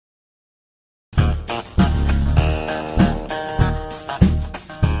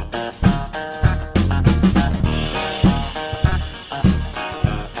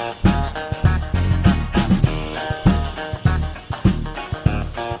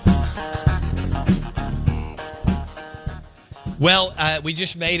Well, we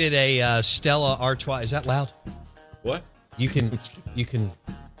just made it a Stella Artois. Is that loud? What? You can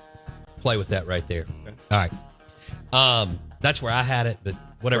play with that right there. Okay. All right. That's where I had it, but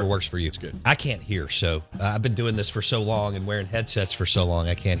whatever works for you. It's good. I can't hear, so I've been doing this for so long and wearing headsets for so long,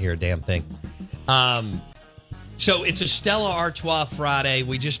 I can't hear a damn thing. So it's a Stella Artois Friday.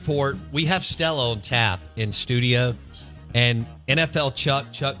 We have Stella on tap in studio, and NFL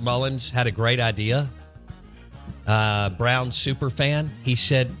Chuck Mullins had a great idea. Brown super fan. He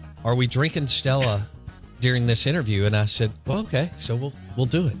said, "Are we drinking Stella during this interview?" And I said, "Well, okay, so we'll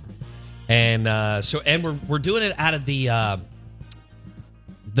do it." And we're doing it out of the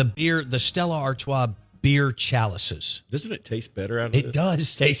Stella Artois beer chalices. Doesn't it taste better out of it? It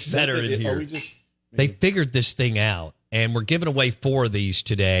does taste better in here. They figured this thing out, and we're giving away 4 of these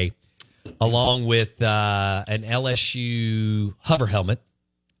today, along with an LSU hover helmet,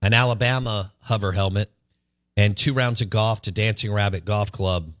 an Alabama hover helmet, and 2 rounds of golf to Dancing Rabbit Golf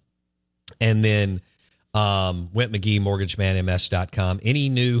Club, and then Went McGee, MortgageManMS.com. Any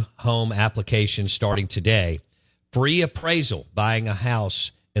new home application starting today, free appraisal, buying a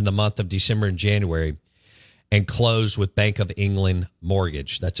house in the month of December and January, and close with Bank of England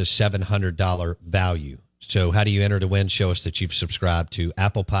Mortgage. That's a $700 value. So how do you enter to win? Show us that you've subscribed to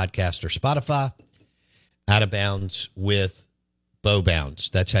Apple Podcast or Spotify. Out of Bounds with Bow Bounds.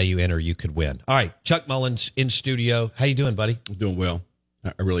 That's how you enter. You could win. All right, Chuck Mullins in studio. How you doing, buddy? I'm doing well.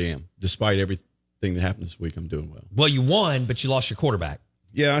 I really am. Despite everything that happened this week, I'm doing well. Well, you won, but you lost your quarterback.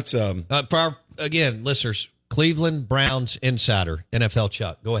 Yeah, it's for our, again, listeners, Cleveland Browns insider, NFL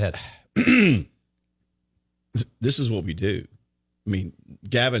Chuck. Go ahead. This is what we do. I mean,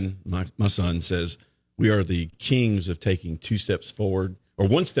 Gavin, my son, says we are the kings of taking 2 steps forward, or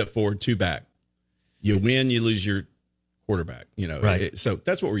 1 step forward, 2 back. You win, you lose your quarterback. Right. So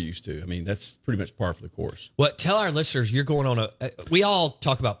that's what we're used to. I mean, that's pretty much par for the course. Well, tell our listeners you're going on we all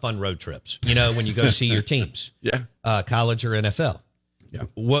talk about fun road trips, when you go see your teams. Yeah. College or NFL. Yeah.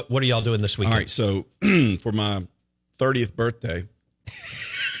 What are y'all doing this weekend? All right, so for my 30th birthday,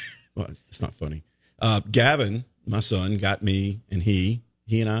 well, it's not funny. Gavin, my son, got me and he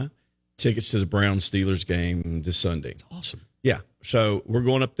and I tickets to the Browns-Steelers game this Sunday. That's awesome. Yeah, so we're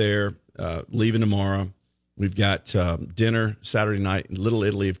going up there, leaving tomorrow. We've got dinner Saturday night in Little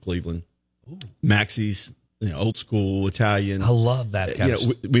Italy of Cleveland. Ooh. Maxie's, old school Italian. I love that kind of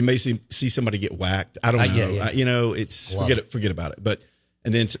stuff. We may see somebody get whacked. I don't know. Yeah. It's forget about it.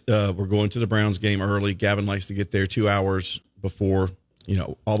 And then we're going to the Browns game early. Gavin likes to get there 2 hours before,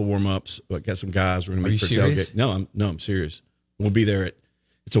 all the warm-ups. Got some guys. We're going to meet for tailgate. No, I'm serious. We'll be there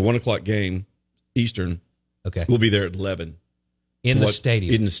it's a 1:00 game, Eastern. Okay. We'll be there at 11. In the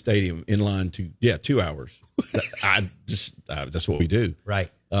stadium, in line to 2 hours. That's what we do. Right.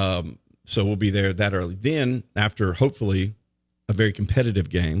 So we'll be there that early. Then after hopefully a very competitive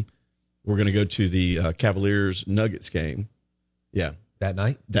game, we're going to go to the Cavaliers Nuggets game. Yeah. That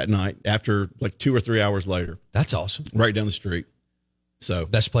night after like 2 or 3 hours later. That's awesome. Right down the street. So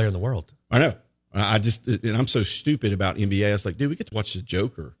best player in the world. I know. And I'm so stupid about NBA. I was like, dude, we get to watch the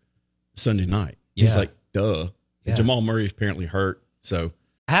Joker Sunday night. Yeah. He's like, duh. Yeah. Jamal Murray is apparently hurt. So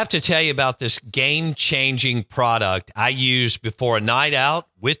I have to tell you about this game-changing product I use before a night out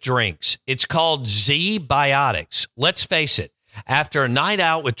with drinks. It's called Z-Biotics. Let's face it, after a night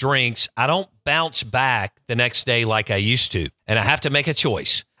out with drinks, I don't bounce back the next day like I used to, and I have to make a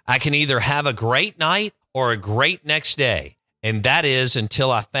choice. I can either have a great night or a great next day, and that is until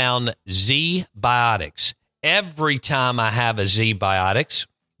I found Z-Biotics. Every time I have a Z-Biotics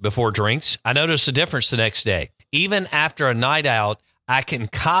before drinks, I notice a difference the next day. Even after a night out, I can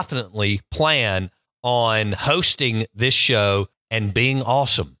confidently plan on hosting this show and being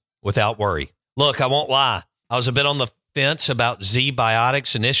awesome without worry. Look, I won't lie. I was a bit on the fence about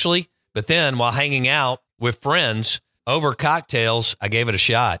Z-Biotics initially, but then while hanging out with friends over cocktails, I gave it a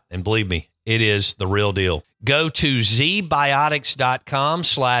shot. And believe me, it is the real deal. Go to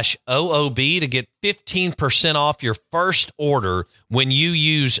zbiotics.com/OOB to get 15% off your first order when you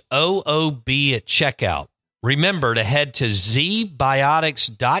use OOB at checkout. Remember to head to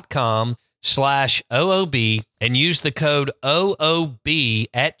zbiotics.com/OOB and use the code OOB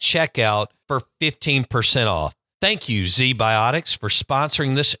at checkout for 15% off. Thank you, Z-Biotics, for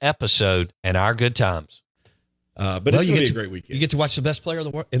sponsoring this episode and our good times. But it's going to be a great weekend. You get to watch the best player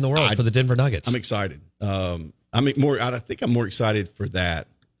in the world for the Denver Nuggets. I'm excited. I think I'm more excited for that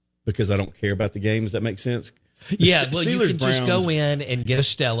because I don't care about the game. Does that make sense? Yeah, well, you can just go in and get a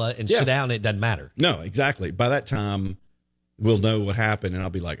Stella and sit down. It doesn't matter. No, exactly. By that time, we'll know what happened, and I'll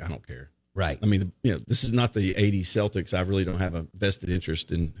be like, I don't care. Right. I mean, this is not the 80s Celtics. I really don't have a vested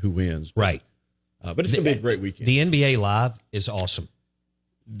interest in who wins. Right. But it's going to be a great weekend. The NBA Live is awesome.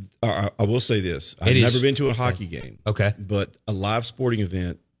 I will say this. I've never been to a hockey game. Okay. But a live sporting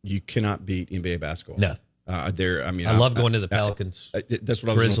event, you cannot beat NBA basketball. No. I love going to the Pelicans. That's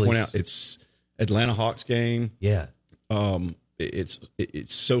what I was going to point out. It's Atlanta Hawks game. Yeah. It's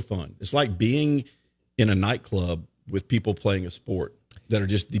so fun. It's like being in a nightclub with people playing a sport that are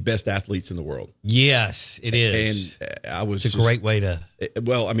just the best athletes in the world. Yes, it is. And it's a great way to.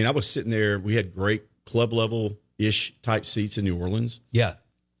 Well, I mean, I was sitting there. We had great club level ish type seats in New Orleans. Yeah.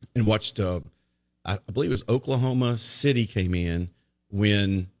 And watched. I believe it was Oklahoma City came in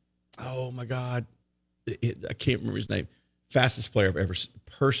when. Oh my God, I can't remember his name. Fastest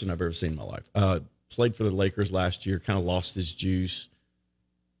person I've ever seen in my life. Played for the Lakers last year. Kind of lost his juice.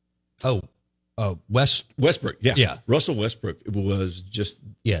 Westbrook. Yeah. Russell Westbrook was just.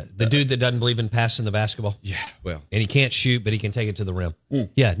 Yeah. The dude that doesn't believe in passing the basketball. Yeah. Well. And he can't shoot, but he can take it to the rim.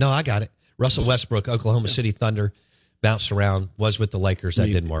 Yeah. No, I got it. Russell Westbrook, Oklahoma City Thunder, bounced around, was with the Lakers. That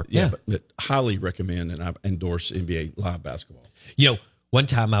didn't work. Yeah. But highly recommend and I endorse NBA Live basketball. One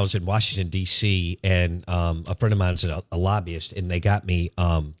time I was in Washington, D.C., and a friend of mine's a lobbyist, and they got me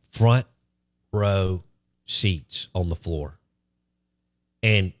front row seats on the floor.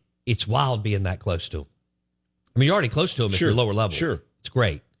 And it's wild being that close to them. I mean, you're already close to them if you're lower level. Sure. It's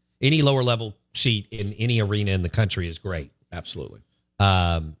great. Any lower level seat in any arena in the country is great. Absolutely.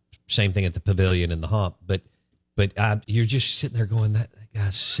 Same thing at the Pavilion and the Hump. But you're just sitting there going, that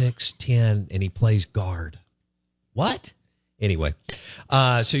guy's 6'10", and he plays guard. What? Anyway,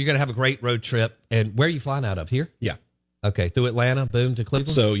 so you're going to have a great road trip. And where are you flying out of? Here? Yeah. Okay, through Atlanta, boom, to Cleveland?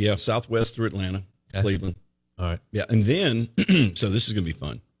 So, yeah, Southwest through Atlanta, Cleveland. All right. Yeah, and then, so this is going to be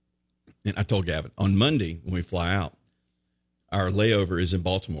fun. And I told Gavin, on Monday when we fly out, our layover is in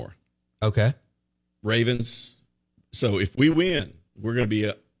Baltimore. Okay. Ravens. So if we win, we're going to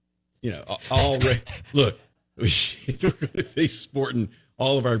be, all look, we're going to be sporting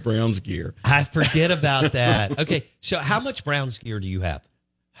all of our Browns gear. I forget about that. Okay, so how much Browns gear do you have?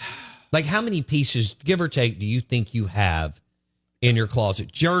 Like how many pieces, give or take, do you think you have in your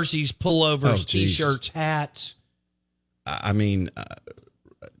closet? Jerseys, pullovers, T-shirts, hats? I mean,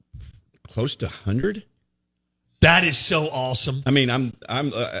 close to 100. That is so awesome. I mean, I'm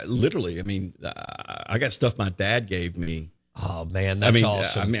literally. I mean, I got stuff my dad gave me. Oh man, that's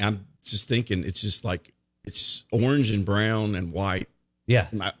awesome. I mean, I'm just thinking it's just like it's orange and brown and white. Yeah.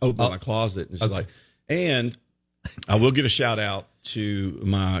 And I open my closet and it's and I will give a shout out to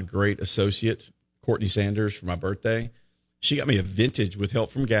my great associate Courtney Sanders for my birthday. She got me a vintage with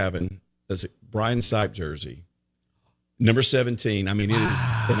help from Gavin. That's a Brian Sipe jersey. Number 17. I mean, it is,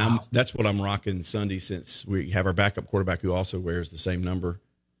 and that's what I'm rocking Sunday since we have our backup quarterback who also wears the same number.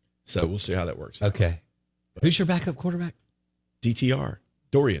 So we'll see how that works. Okay. Who's your backup quarterback? DTR,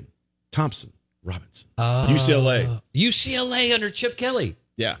 Dorian Thompson Robinson, UCLA under Chip Kelly.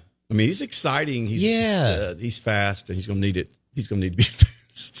 Yeah. I mean, he's exciting. He's fast and he's going to need it. He's going to need to be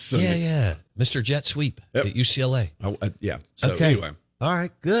fast. Sunday. Yeah. Mr. Jet Sweep at UCLA. Yeah. So okay. Anyway. All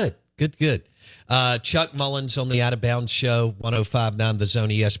right. Good. Chuck Mullins on the Out of Bounds Show, 105.9 The Zone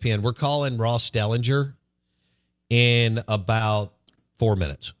ESPN. We're calling Ross Dellinger in about 4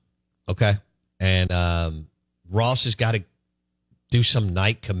 minutes. Okay. And Ross has got to do some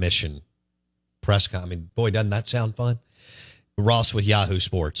night commission press con. I mean, boy, doesn't that sound fun? Ross with Yahoo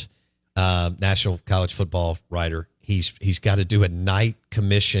Sports, national college football writer. He's got to do a night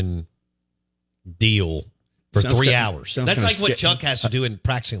commission deal for 3 hours. That's like what Chuck has to do in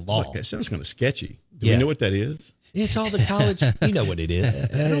practicing law. That sounds kind of sketchy. Do we know what that is? It's all the college. You know what it is.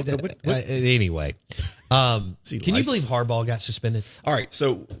 Anyway, can you believe Harbaugh got suspended? All right,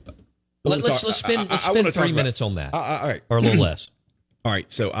 so let's spend 3 minutes on that. All right, or a little less. All right,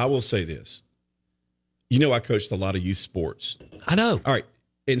 so I will say this. I coached a lot of youth sports. I know. All right,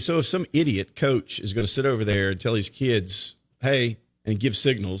 and so if some idiot coach is going to sit over there and tell his kids, "Hey," and give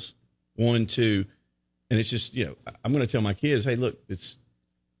signals 1, 2. And it's just, I'm going to tell my kids, hey, look, it's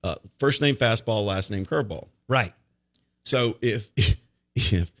first name fastball, last name curveball. Right. So if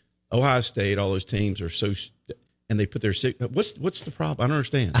Ohio State, all those teams are so, and they put their what's the problem? I don't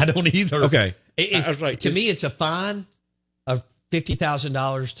understand. I don't either. Okay. I was like, to me, it's a fine of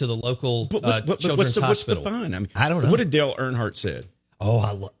 $50,000 to the local children's hospital. What's the fine? I mean, I don't know. What did Dale Earnhardt said?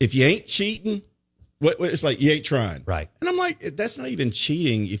 If you ain't cheating. It's like you ain't trying. Right. And I'm like, that's not even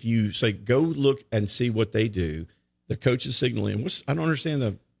cheating if you say, go look and see what they do. The coach is signaling. I don't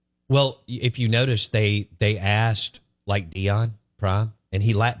understand Well, if you notice, they asked like Deion Prime, and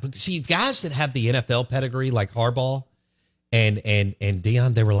he laughed. See, guys that have the NFL pedigree like Harbaugh and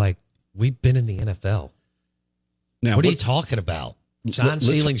Deion, they were like, we've been in the NFL. Now, what are you talking about? Sign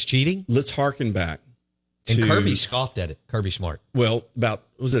stealing's cheating? Let's harken back. And Kirby scoffed at it. Kirby Smart. Well,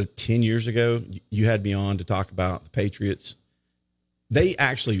 was it 10 years ago? You had me on to talk about the Patriots. They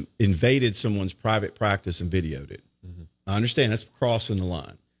actually invaded someone's private practice and videoed it. Mm-hmm. I understand that's crossing the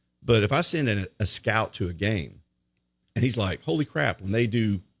line. But if I send a scout to a game and he's like, holy crap, when they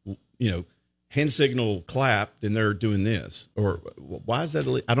do, hand signal clap, then they're doing this. Or why is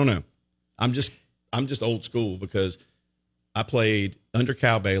that? I don't know. I'm just old school because I played under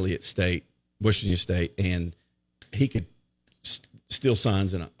Cal Bailey at West Virginia State, and he could steal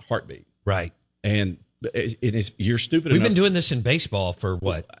signs in a heartbeat. Right. And you're stupid. We've been doing this in baseball for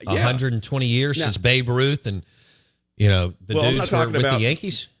 120 years since Babe Ruth, and the dudes were with the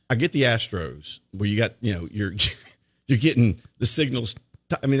Yankees. I get the Astros where you got you're getting the signals.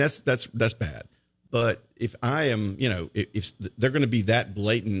 I mean that's bad. But if I am if they're going to be that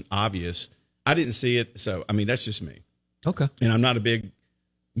blatant obvious, I didn't see it. So I mean that's just me. Okay. And I'm not a big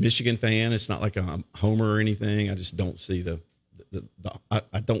Michigan fan. It's not like I'm a homer or anything. I just don't see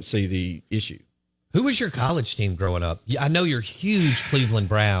I don't see the issue. Who was your college team growing up? I know you're huge Cleveland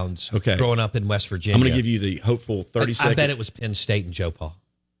Browns. Okay. Growing up in West Virginia. I'm going to give you the hopeful 30 seconds. I bet it was Penn State and Joe Paul.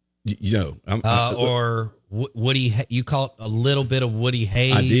 Or Woody. You caught a little bit of Woody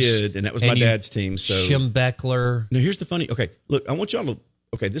Hayes. I did, and that was my dad's team. So Schembechler. Now here's the funny. Okay, look, I want y'all to.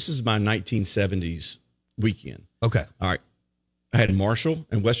 Okay, this is my 1970s weekend. Okay, all right. I had Marshall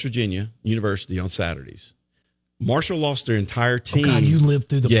and West Virginia University on Saturdays. Marshall lost their entire team. Oh God, you lived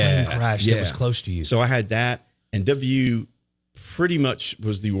through the plane crash that was close to you. So I had that, and WU pretty much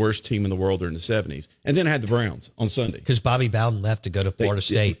was the worst team in the world during the 70s. And then I had the Browns on Sunday. Because Bobby Bowden left to go to Florida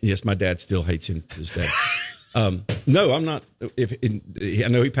State. Yes, my dad still hates him to this day. No, I'm not. I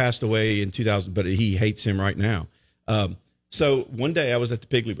know he passed away in 2000, but he hates him right now. So one day I was at the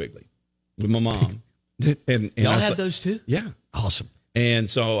Piggly Wiggly with my mom. and y'all had those too? Yeah. Awesome. And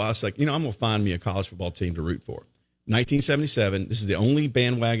so I was like, I'm going to find me a college football team to root for. 1977, this is the only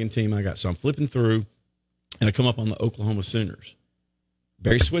bandwagon team I got. So I'm flipping through, and I come up on the Oklahoma Sooners.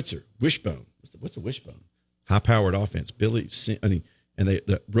 Barry Switzer, Wishbone. What's a wishbone? High-powered offense.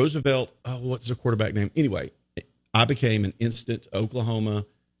 The Roosevelt, what's their quarterback name? Anyway, I became an instant Oklahoma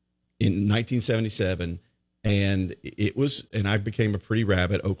in 1977, and I became a pretty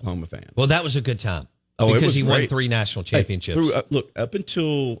rabid Oklahoma fan. Well, that was a good time. Oh, because he won 3 national championships. Up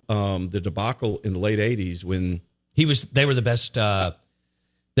until the debacle in the late 80s when they were the best.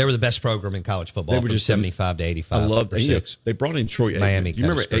 They were the best program in college football. They were just 75 to 85. I loved it. They brought in Troy Miami. Aikman. You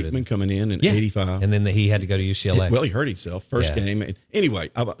remember Aikman coming in 85? And then he had to go to UCLA. Well, he hurt himself first game. Anyway,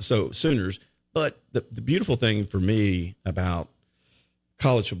 so Sooners. But the beautiful thing for me about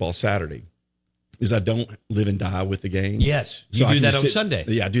college football Saturday is I don't live and die with the game. Yes. You do that on Sunday.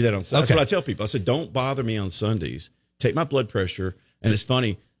 Yeah, I do that on Sunday. That's what I tell people. I said, don't bother me on Sundays. Take my blood pressure. And it's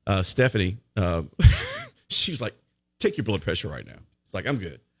funny, Stephanie, she was like, take your blood pressure right now. It's like, I'm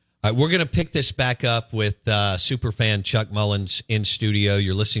good. All right, we're going to pick this back up with superfan Chuck Mullins in studio.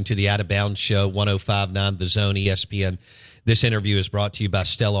 You're listening to the Out of Bounds Show, 105.9 The Zone, ESPN. This interview is brought to you by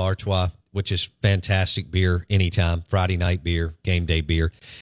Stella Artois, which is fantastic beer anytime, Friday night beer, game day beer.